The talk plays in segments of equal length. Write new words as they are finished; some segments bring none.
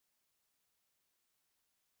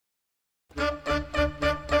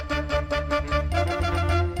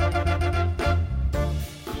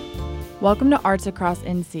Welcome to Arts Across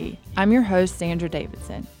NC. I'm your host, Sandra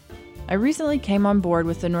Davidson. I recently came on board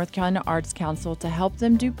with the North Carolina Arts Council to help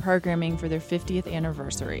them do programming for their 50th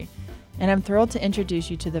anniversary, and I'm thrilled to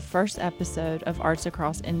introduce you to the first episode of Arts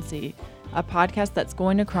Across NC, a podcast that's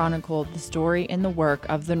going to chronicle the story and the work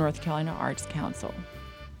of the North Carolina Arts Council.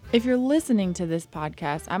 If you're listening to this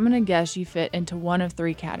podcast, I'm going to guess you fit into one of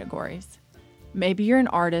three categories. Maybe you're an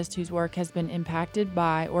artist whose work has been impacted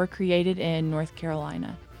by or created in North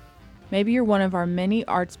Carolina. Maybe you're one of our many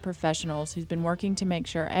arts professionals who's been working to make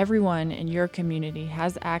sure everyone in your community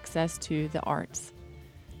has access to the arts.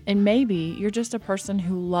 And maybe you're just a person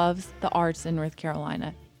who loves the arts in North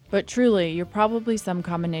Carolina. But truly, you're probably some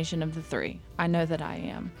combination of the three. I know that I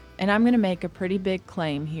am. And I'm going to make a pretty big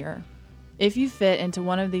claim here. If you fit into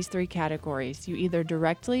one of these three categories, you either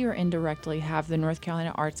directly or indirectly have the North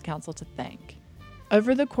Carolina Arts Council to thank.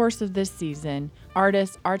 Over the course of this season,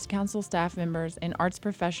 artists, Arts Council staff members, and arts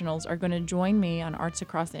professionals are going to join me on Arts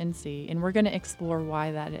Across NC, and we're going to explore why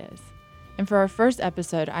that is. And for our first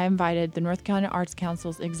episode, I invited the North Carolina Arts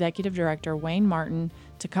Council's Executive Director, Wayne Martin,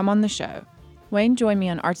 to come on the show. Wayne joined me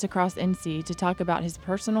on Arts Across NC to talk about his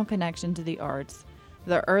personal connection to the arts,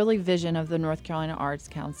 the early vision of the North Carolina Arts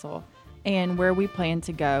Council, and where we plan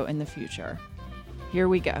to go in the future. Here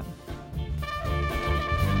we go.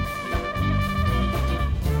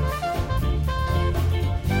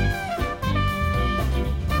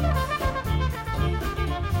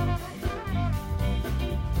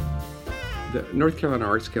 The North Carolina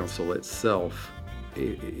Arts Council itself,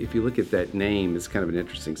 if you look at that name, is kind of an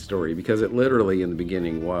interesting story because it literally in the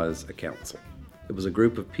beginning was a council. It was a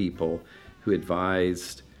group of people who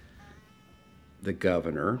advised the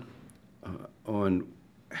governor on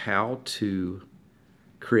how to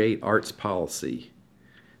create arts policy,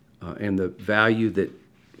 and the value that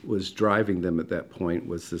was driving them at that point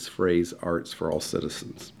was this phrase, arts for all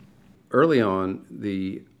citizens. Early on,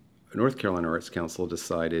 the North Carolina Arts Council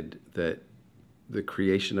decided that the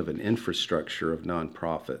creation of an infrastructure of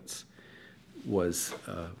nonprofits was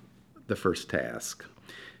the first task,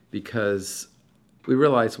 because we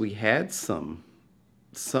realized we had some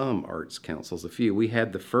arts councils, a few. We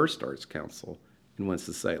had the first arts council in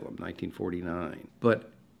Winston-Salem, 1949.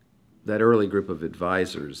 But that early group of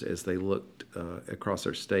advisors, as they looked across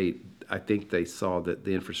our state, I think they saw that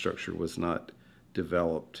the infrastructure was not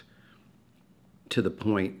developed to the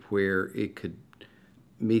point where it could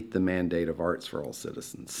meet the mandate of arts for all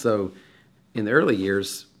citizens. So in the early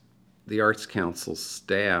years, the Arts Council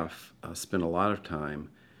staff spent a lot of time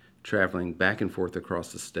traveling back and forth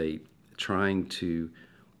across the state, trying to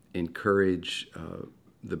encourage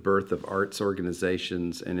the birth of arts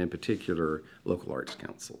organizations and in particular local arts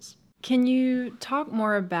councils. Can you talk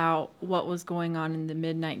more about what was going on in the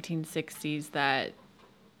mid-1960s that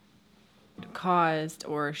caused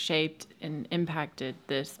or shaped and impacted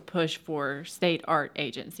this push for state art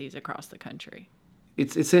agencies across the country?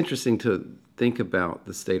 It's interesting to think about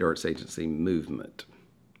the state arts agency movement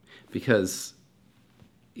because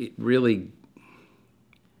it really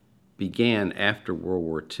began after World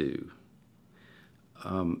War II.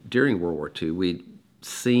 During World War II, we'd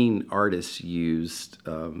seen artists used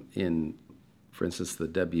in, for instance, the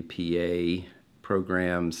WPA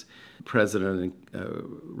programs. President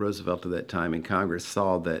Roosevelt at that time in Congress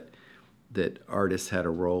saw that artists had a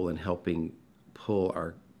role in helping pull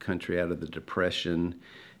our country out of the Depression,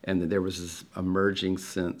 and that there was this emerging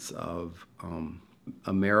sense of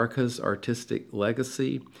America's artistic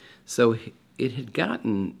legacy. So it had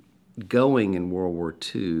gotten going in World War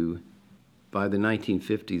II. By the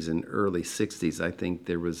 1950s and early 60s, I think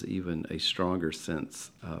there was even a stronger sense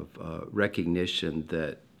of recognition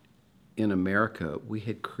that in America, we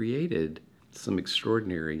had created some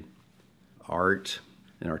extraordinary art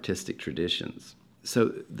and artistic traditions.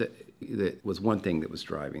 So that was one thing that was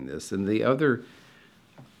driving this. And the other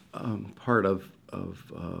part of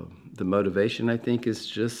the motivation, I think, is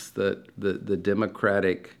just that the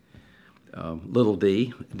democratic, little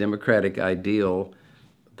d, democratic ideal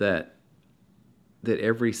that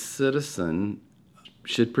every citizen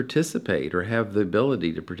should participate or have the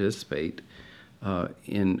ability to participate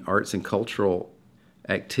in arts and cultural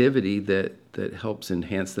activity that helps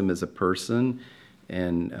enhance them as a person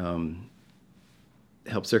and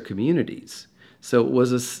helps their communities. So it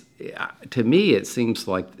was to me, it seems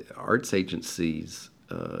like arts agencies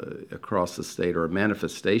across the state are a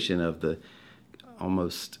manifestation of the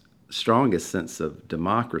almost strongest sense of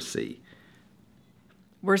democracy.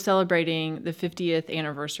 We're celebrating the 50th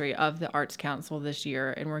anniversary of the Arts Council this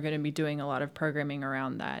year, and we're going to be doing a lot of programming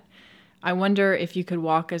around that. I wonder if you could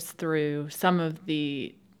walk us through some of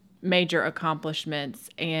the major accomplishments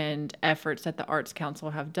and efforts that the Arts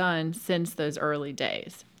Council have done since those early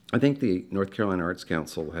days? I think the North Carolina Arts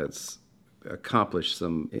Council has accomplished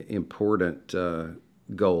some important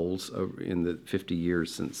goals in the 50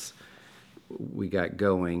 years since we got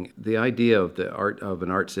going. The idea of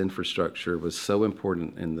an arts infrastructure was so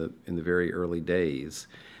important in the very early days.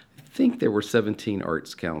 I think there were 17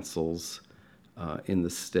 arts councils in the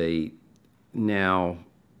state. Now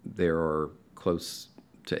there are close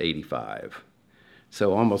to 85,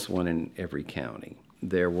 so almost one in every county.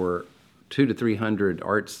 There were 200 to 300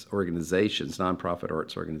 arts organizations, nonprofit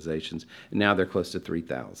arts organizations, and now they're close to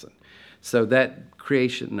 3,000. So that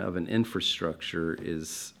creation of an infrastructure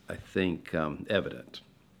is, I think, evident.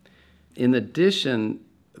 In addition,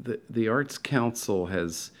 the Arts Council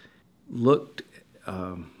has looked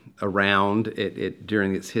around it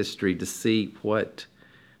during its history to see what's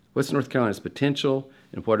North Carolina's potential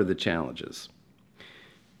and what are the challenges,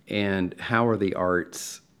 and how are the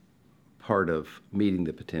arts part of meeting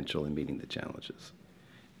the potential and meeting the challenges.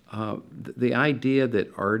 The idea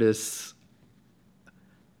that artists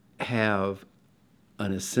have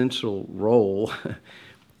an essential role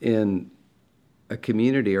in a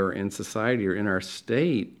community or in society or in our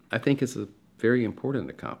state, I think is a very important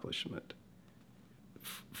accomplishment.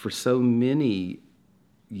 For so many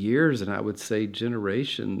years, and I would say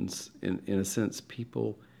generations, in a sense,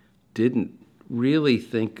 people didn't really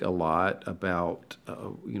think a lot about,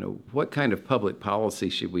 what kind of public policy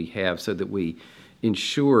should we have so that we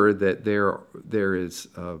ensure that there is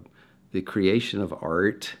the creation of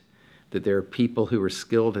art, that there are people who are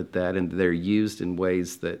skilled at that and they're used in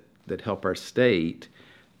ways that help our state.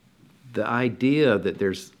 The idea that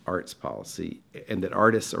there's arts policy and that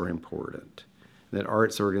artists are important, that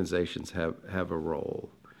arts organizations have a role,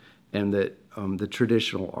 and that the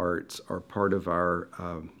traditional arts are part of our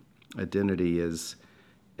identity as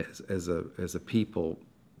a people.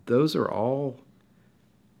 Those are all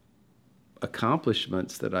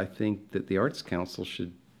accomplishments that I think that the Arts Council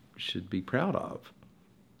should be proud of.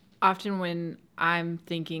 Often when I'm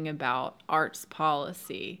thinking about arts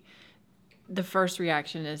policy, the first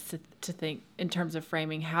reaction is to think in terms of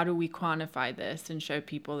framing, how do we quantify this and show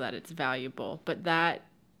people that it's valuable? But that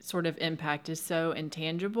sort of impact is so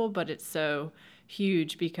intangible, but it's so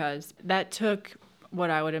huge because that took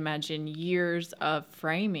what I would imagine years of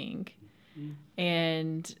framing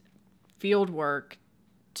and field work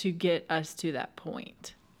to get us to that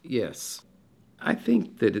point. Yes. I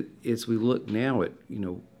think that as we look now at,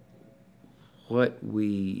 what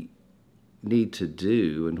we need to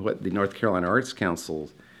do and what the North Carolina Arts Council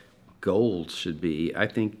goals should be, I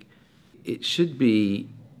think it should be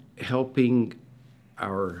helping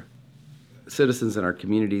our citizens and our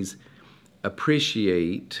communities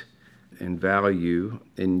appreciate and value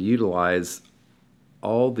and utilize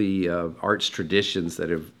all the arts traditions that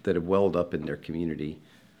have welled up in their community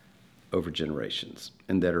over generations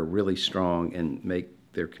and that are really strong and make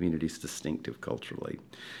their communities distinctive culturally.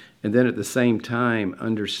 And then at the same time,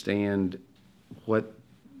 understand what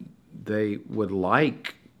they would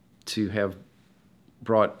like to have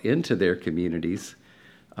brought into their communities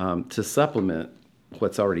to supplement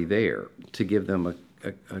what's already there, to give them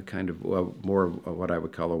a kind of more of what I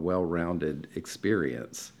would call a well-rounded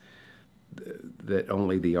experience that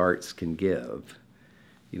only the arts can give.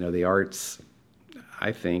 The arts,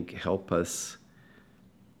 I think, help us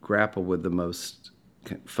grapple with the most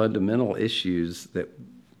fundamental issues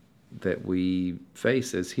that we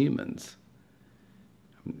face as humans,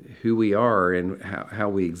 who we are and how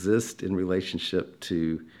we exist in relationship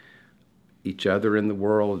to each other in the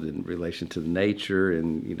world, in relation to nature,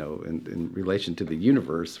 and in relation to the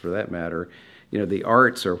universe, for that matter. The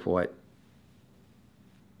arts are what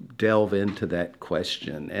delve into that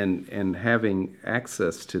question, and having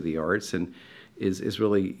access to the arts and is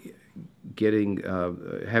really getting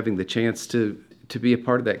having the chance to be a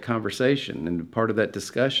part of that conversation and part of that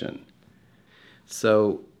discussion.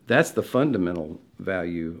 So that's the fundamental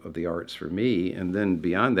value of the arts for me. And then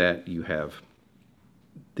beyond that, you have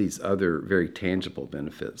these other very tangible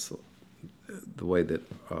benefits, the way that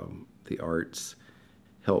the arts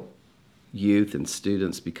help youth and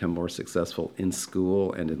students become more successful in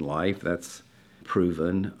school and in life. That's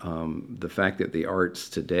proven. The fact that the arts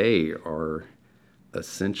today are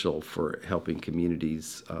essential for helping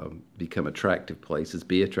communities become attractive places,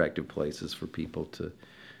 be attractive places for people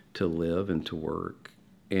to live and to work,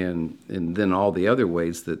 and then all the other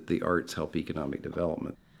ways that the arts help economic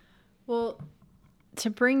development. Well, to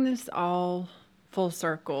bring this all full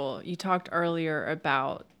circle, you talked earlier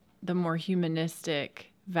about the more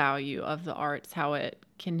humanistic value of the arts, how it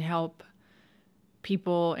can help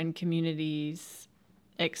people and communities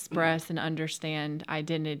express and understand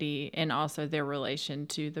identity and also their relation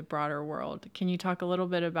to the broader world. Can you talk a little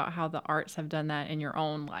bit about how the arts have done that in your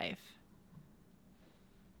own life?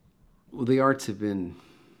 Well, the arts have been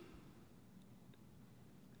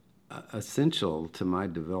essential to my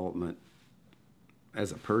development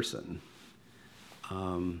as a person.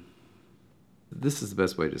 This is the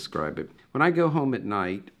best way to describe it. When I go home at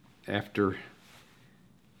night after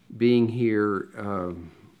being here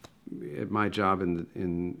at my job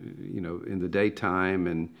in the daytime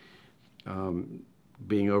and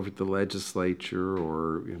being over at the legislature,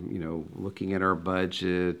 or looking at our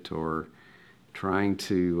budget, or trying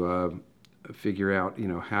to figure out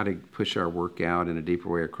how to push our work out in a deeper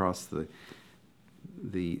way across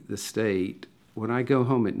the state. When I go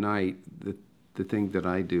home at night, the thing that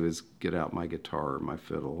I do is get out my guitar or my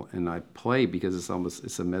fiddle, and I play because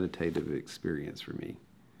it's a meditative experience for me.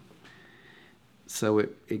 So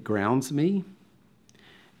it grounds me,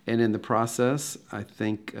 and in the process, I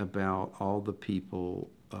think about all the people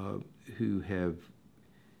who have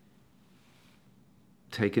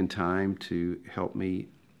taken time to help me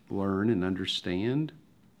learn and understand.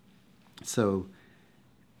 So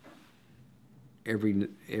every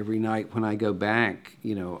night when I go back,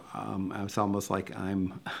 it's almost like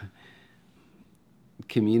I'm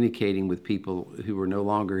communicating with people who are no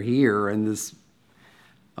longer here in this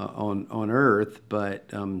on Earth, but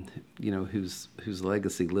whose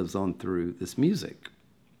legacy lives on through this music.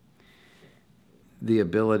 The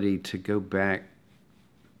ability to go back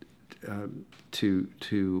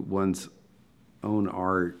to one's own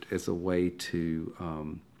art as a way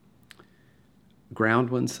to ground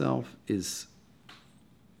oneself is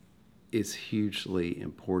hugely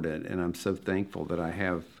important, and I'm so thankful that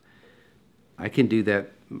I can do that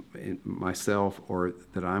myself, or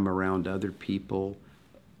that I'm around other people,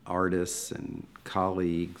 artists and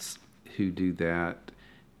colleagues who do that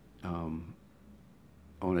on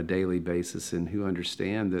a daily basis, and who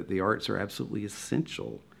understand that the arts are absolutely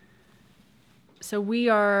essential. So we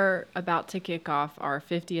are about to kick off our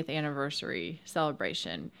 50th anniversary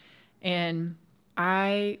celebration, and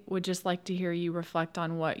I would just like to hear you reflect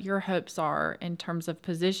on what your hopes are in terms of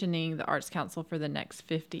positioning the Arts Council for the next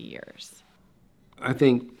 50 years. I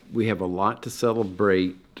think we have a lot to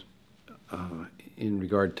celebrate in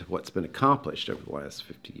regard to what's been accomplished over the last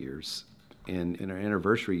 50 years. And in our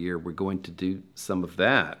anniversary year, we're going to do some of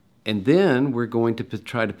that. And then we're going to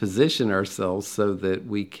try to position ourselves so that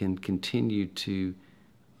we can continue to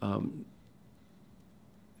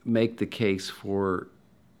make the case for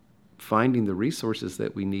finding the resources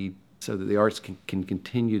that we need so that the arts can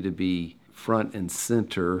continue to be front and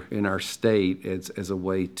center in our state as a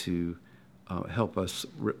way to help us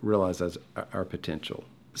realize our potential.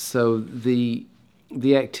 So the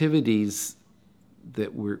activities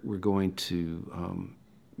that we're going to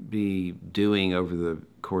be doing over the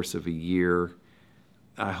course of a year,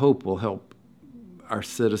 I hope will help our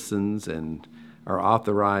citizens and our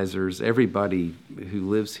authorizers, everybody who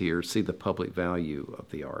lives here, see the public value of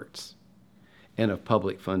the arts and of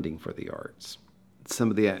public funding for the arts. Some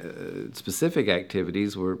of the specific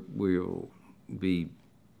activities we'll be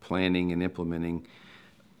planning and implementing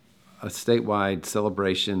a statewide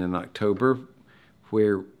celebration in October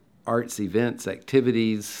where arts events,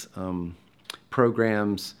 activities,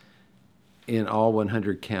 programs in all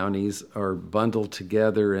 100 counties are bundled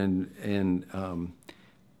together and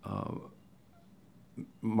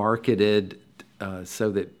marketed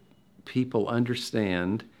so that people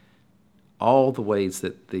understand all the ways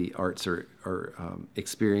that the arts are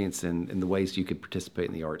experienced and the ways you could participate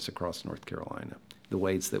in the arts across North Carolina, the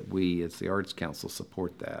ways that we as the Arts Council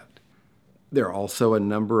support that. There are also a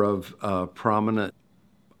number of prominent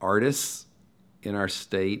artists in our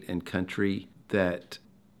state and country that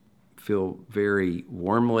feel very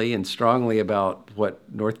warmly and strongly about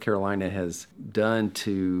what North Carolina has done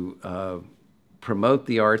to promote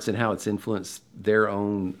the arts and how it's influenced their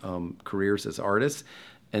own careers as artists.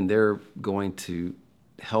 And they're going to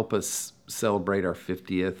help us celebrate our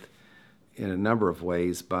 50th in a number of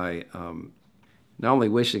ways by not only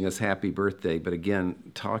wishing us happy birthday, but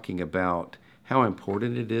again, talking about how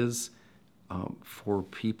important it is for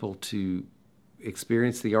people to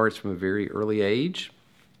experience the arts from a very early age,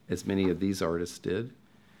 as many of these artists did.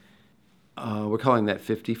 We're calling that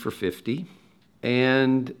 50 for 50.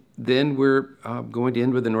 And then we're going to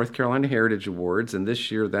end with the North Carolina Heritage Awards, and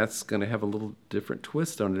this year that's going to have a little different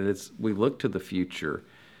twist on it. We look to the future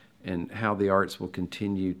and how the arts will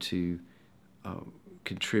continue to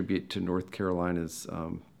contribute to North Carolina's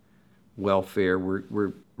welfare.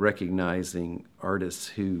 We're recognizing artists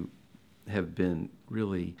who have been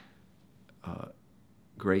really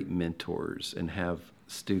great mentors and have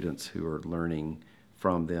students who are learning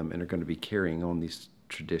from them and are going to be carrying on these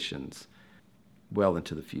traditions well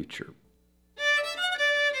into the future.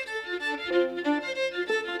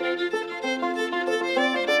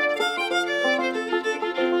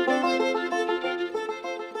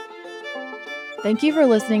 Thank you for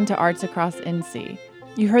listening to Arts Across NC.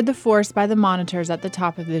 You heard The Force by the Monitors at the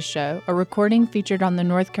top of this show, a recording featured on the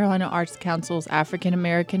North Carolina Arts Council's African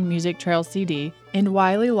American Music Trail CD, and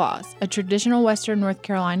Wiley Loss, a traditional Western North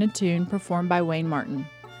Carolina tune performed by Wayne Martin.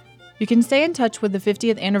 You can stay in touch with the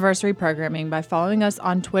 50th anniversary programming by following us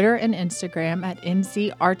on Twitter and Instagram at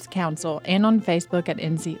NC Arts Council and on Facebook at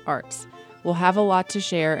NC Arts. We'll have a lot to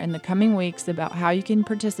share in the coming weeks about how you can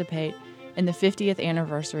participate in the 50th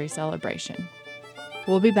anniversary celebration.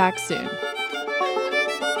 We'll be back soon.